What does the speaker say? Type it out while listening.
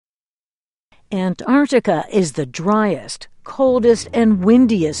Antarctica is the driest, coldest, and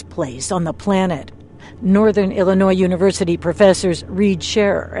windiest place on the planet. Northern Illinois University professors Reed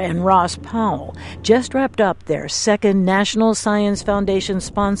Scherer and Ross Powell just wrapped up their second National Science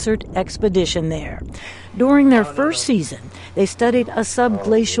Foundation-sponsored expedition there. During their first season, they studied a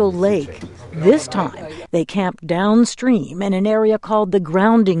subglacial lake. This time, they camped downstream in an area called the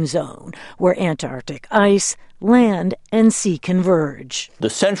grounding zone, where Antarctic ice, land, and sea converge. The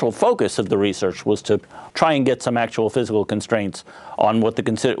central focus of the research was to try and get some actual physical constraints on what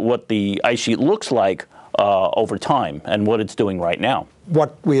the ice sheet looks like over time and what it's doing right now.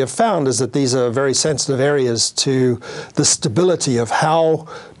 What we have found is that these are very sensitive areas to the stability of how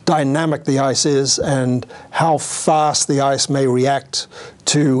dynamic the ice is and how fast the ice may react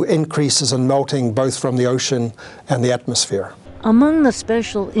to increases in melting both from the ocean and the atmosphere. Among the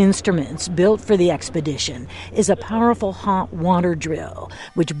special instruments built for the expedition is a powerful hot water drill,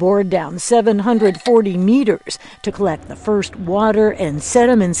 which bored down 740 meters to collect the first water and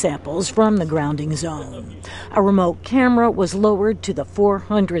sediment samples from the grounding zone. A remote camera was lowered to the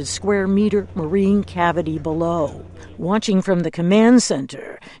 400 square meter marine cavity below. Watching from the command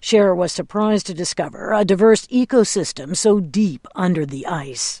center, Scherer was surprised to discover a diverse ecosystem so deep under the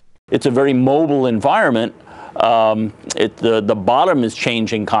ice. It's a very mobile environment. The bottom is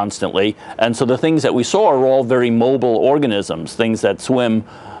changing constantly, and so the things that we saw are all very mobile organisms, things that swim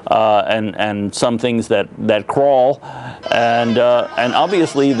and some things that crawl, and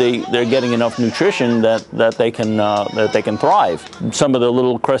obviously they're getting enough nutrition that they can thrive. Some of the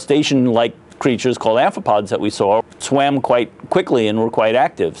little crustacean-like creatures called amphipods that we saw swam quite quickly and were quite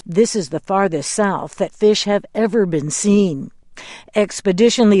active. This is the farthest south that fish have ever been seen.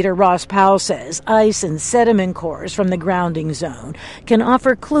 Expedition leader Ross Powell says ice and sediment cores from the grounding zone can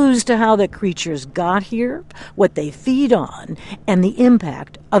offer clues to how the creatures got here, what they feed on, and the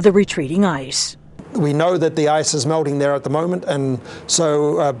impact of the retreating ice. We know that the ice is melting there at the moment, and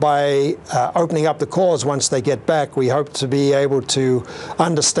so by opening up the cores once they get back, we hope to be able to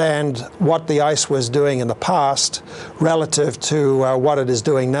understand what the ice was doing in the past relative to what it is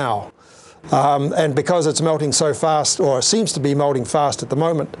doing now. And because it's melting so fast, or seems to be melting fast at the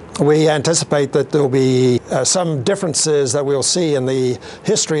moment, we anticipate that there will be some differences that we'll see in the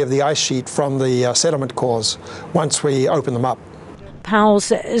history of the ice sheet from the sediment cores once we open them up. Powell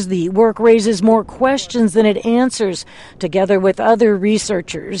says the work raises more questions than it answers. Together with other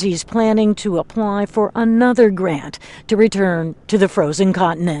researchers, he's planning to apply for another grant to return to the frozen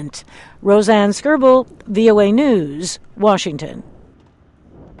continent. Rosanne Skirble, VOA News, Washington.